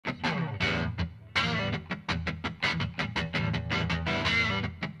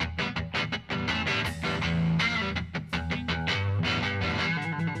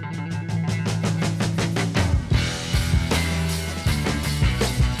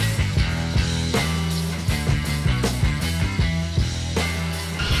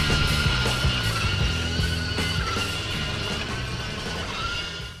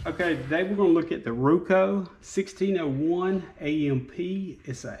Okay, today we're going to look at the Ruko 1601AMP.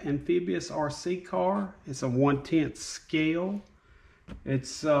 It's an Amphibious RC car. It's a 1/10 scale.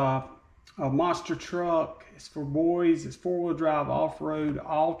 It's a monster truck. It's for boys. It's four-wheel drive off-road,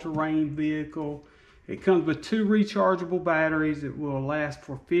 all-terrain vehicle. It comes with 2 rechargeable batteries. It will last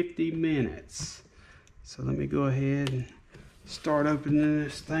for 50 minutes. So let me go ahead and start opening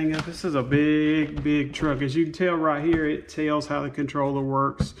this thing up. This is a big truck. As you can tell right here, it tells how the controller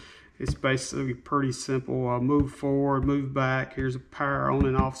works. It's basically pretty simple. Move forward, move back. Here's a power on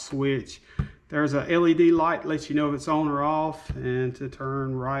and off switch. There's a LED light that lets you know if it's on or off, and to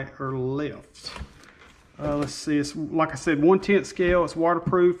turn right or left. Let's see, it's like I said, 1/10 scale. It's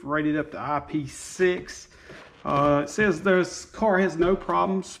waterproof, rated up to IP6. It says this car has no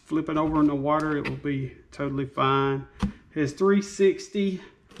problems flipping over in the water. It will be totally fine. It has 360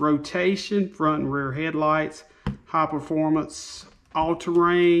 rotation, front and rear headlights, high performance,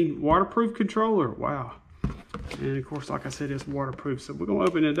 all-terrain, waterproof controller. Wow. And of course, like I said, it's waterproof. So we're gonna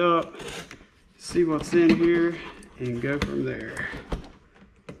open it up, see what's in here, and go from there.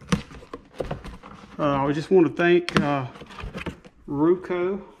 I just want to thank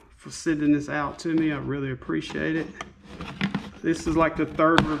Ruko for sending this out to me. I really appreciate it. This is like the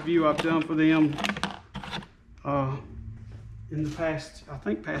 3rd review I've done for them in the past, I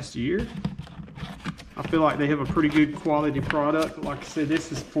think, past year. I feel like they have a pretty good quality product. Like I said,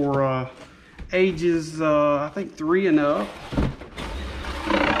 this is for ages, I think 3 and up.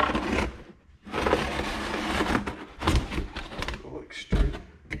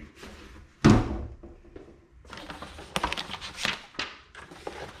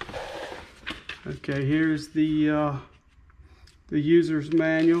 Okay, here's the user's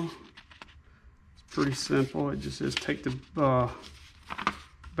manual. It's pretty simple. It just says take the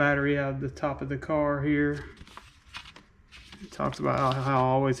battery out of the top of the car here. It talks about how I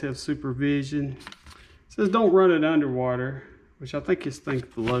always have supervision. It says don't run it underwater, which I think this thing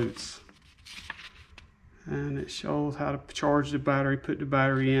floats. And it shows how to charge the battery, put the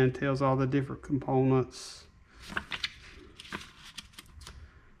battery in, tells all the different components.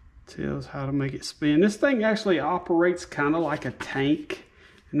 Tells how to make it spin. This thing actually operates kind of like a tank.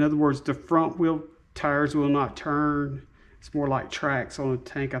 In other words, the front wheel tires will not turn. It's more like tracks on a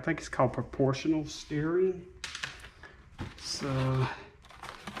tank. I think it's called proportional steering. So,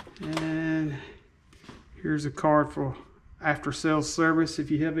 and here's a card for after sales service. If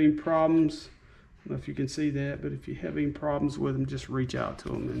you have any problems, I don't know if you can see that, but if you have any problems with them, just reach out to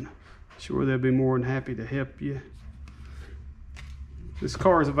them, and I'm sure they'll be more than happy to help you. This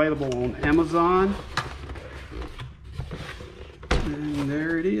car is available on Amazon. And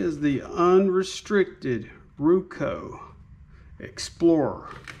there it is, the unrestricted Ruko Explorer.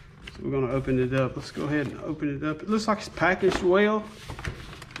 So we're going to open it up. Let's go ahead and open it up. It looks like it's packaged well.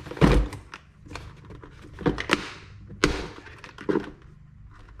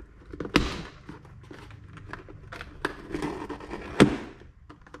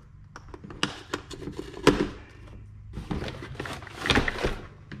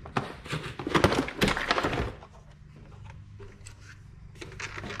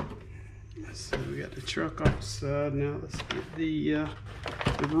 So we got the truck off the side. Now let's get the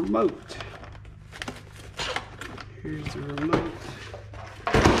remote. Here's the remote.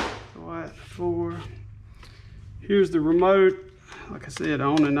 Quiet 4. Here's the remote. Like I said,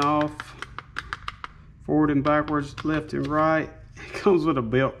 on and off, forward and backwards, left and right. It comes with a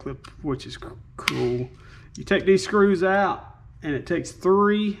belt clip, which is cool. You take these screws out, and it takes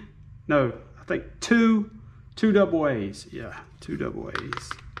 2 double A's. Yeah, 2 double A's.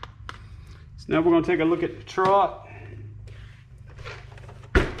 So now we're going to take a look at the truck.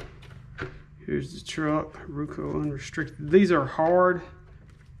 Here's the truck, Ruko Unrestricted. These are hard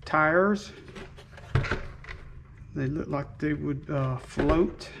tires. They look like they would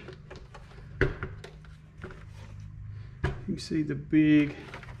float. You can see the big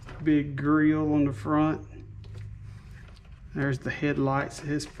grill on the front. There's the headlights,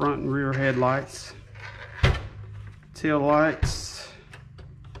 his front and rear headlights. Tail lights.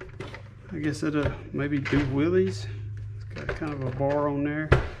 I guess it'll maybe do wheelies. It's got kind of a bar on there.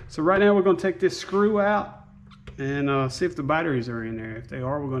 So right now we're going to take this screw out and see if the batteries are in there. If they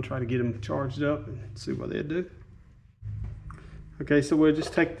are, we're going to try to get them charged up and see what they do. Okay, so we'll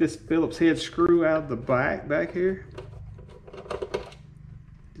just take this Phillips head screw out of the back here.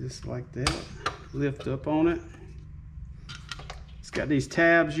 Just like that. Lift up on it. It's got these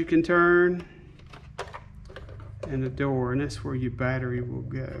tabs you can turn and a door, and that's where your battery will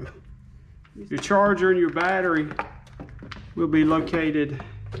go. Your charger and your battery will be located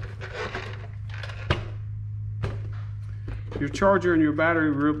Your charger and your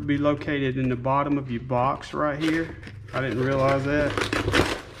battery will be located in the bottom of your box right here. I didn't realize that.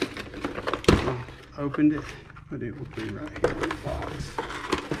 I opened it, but it will be right here in the box. Yeah,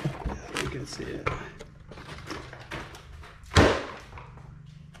 I think that's it.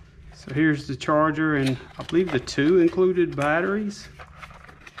 So here's the charger, and I believe the 2 included batteries.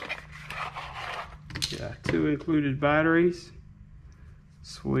 Yeah, 2 included batteries.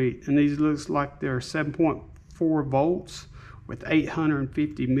 Sweet. And these looks like they're 7.4 volts with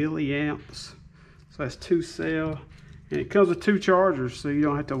 850 milliamps. So that's 2 cell. And it comes with 2 chargers, so you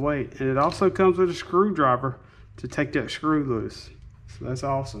don't have to wait. And it also comes with a screwdriver to take that screw loose. So that's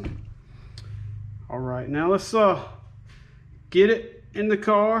awesome. All right, now let's get it in the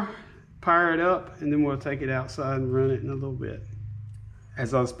car, power it up, and then we'll take it outside and run it in a little bit.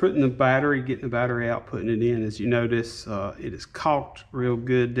 As I was putting the battery, getting the battery out, putting it in, as you notice, it is caulked real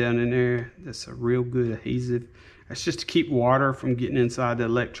good down in there. That's a real good adhesive. That's just to keep water from getting inside the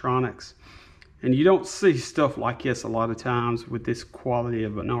electronics. And you don't see stuff like this a lot of times with this quality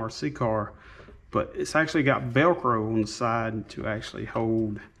of an RC car, but it's actually got Velcro on the side to actually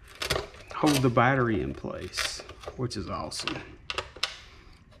hold the battery in place, which is awesome.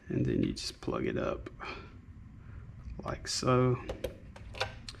 And then you just plug it up like so.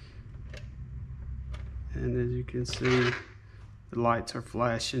 And as you can see, the lights are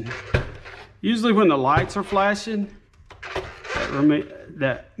flashing. Usually when the lights are flashing,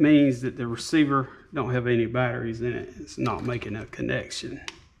 that means that the receiver don't have any batteries in it. It's not making a connection.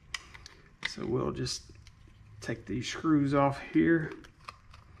 So we'll just take these screws off here.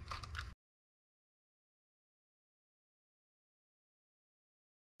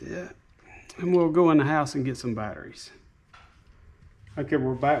 Yeah, and we'll go in the house and get some batteries. Okay,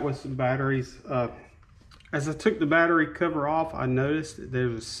 we're back with some batteries. As I took the battery cover off, I noticed that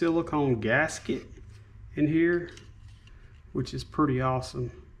there's a silicone gasket in here, which is pretty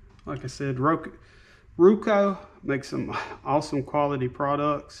awesome. Like I said, Ruko makes some awesome quality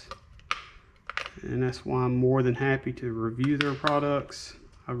products, and that's why I'm more than happy to review their products.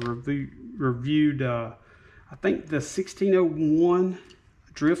 I've reviewed, I think, the 1601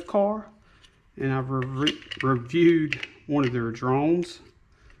 drift car, and I've reviewed one of their drones,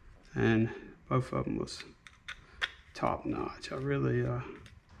 and both of them was top notch. I really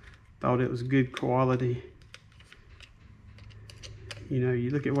thought it was good quality. You know,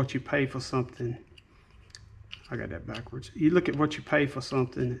 you look at what you pay for something. I got that backwards. You look at what you pay for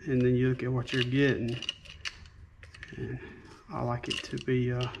something, and then you look at what you're getting. And I like it to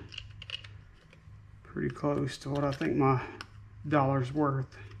be pretty close to what I think my dollar's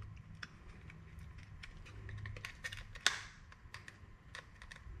worth.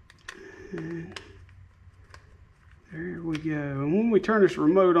 And there we go. And when we turn this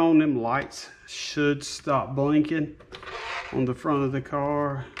remote on, them lights should stop blinking on the front of the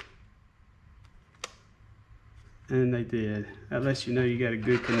car. And they did. That lets you know you got a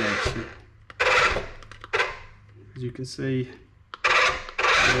good connection. As you can see,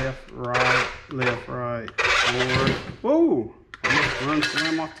 left, right, forward. Whoa! Almost run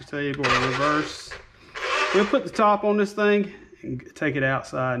slam off the table, reverse. We'll put the top on this thing and take it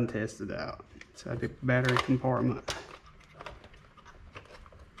outside and test it out. Inside the battery compartment.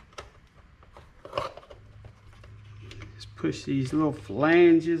 Just push these little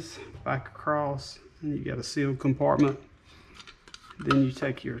flanges back across, and you got a sealed compartment. Then you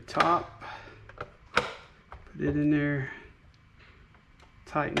take your top, put it in there,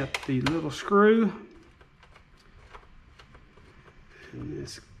 tighten up the little screw, and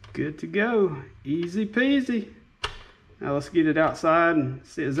it's good to go. Easy peasy. Now let's get it outside and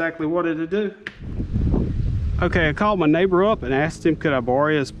see exactly what it'll do. Okay, I called my neighbor up and asked him could I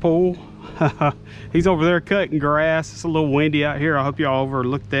borrow his pool. He's over there cutting grass. It's a little windy out here. I hope y'all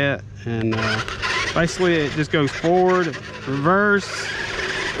overlooked that. And basically it just goes forward, reverse,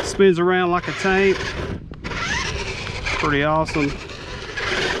 spins around like a tank. Pretty awesome.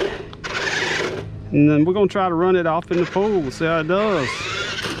 And then we're gonna try to run it off in the pool, see how it does.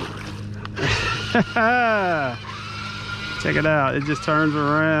 Check it out, it just turns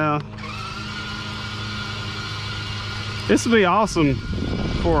around. This would be awesome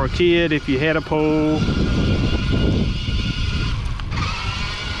for a kid if you had a pool.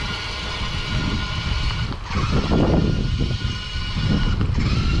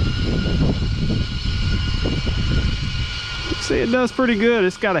 See, it does pretty good.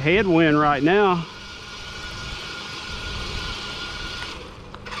 It's got a headwind right now.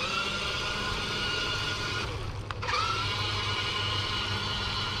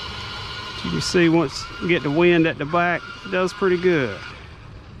 You can see once you get the wind at the back, it does pretty good.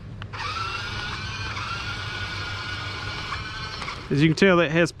 As you can tell,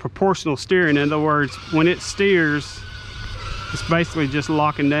 it has proportional steering. In other words, when it steers, it's basically just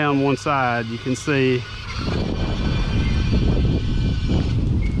locking down one side. You can see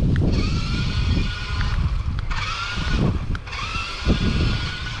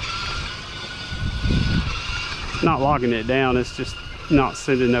not locking it down, it's just not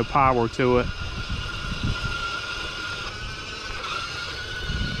sending no power to it.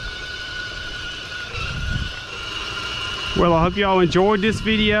 Well, I hope y'all enjoyed this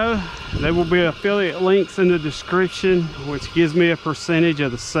video. There will be affiliate links in the description, which gives me a percentage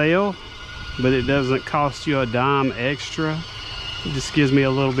of the sale, but it doesn't cost you a dime extra. It just gives me a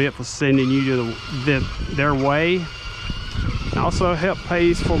little bit for sending you to their way. It also help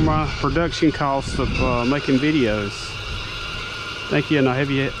pays for my production costs of making videos. Thank you, and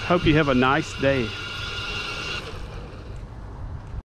I hope you have a nice day.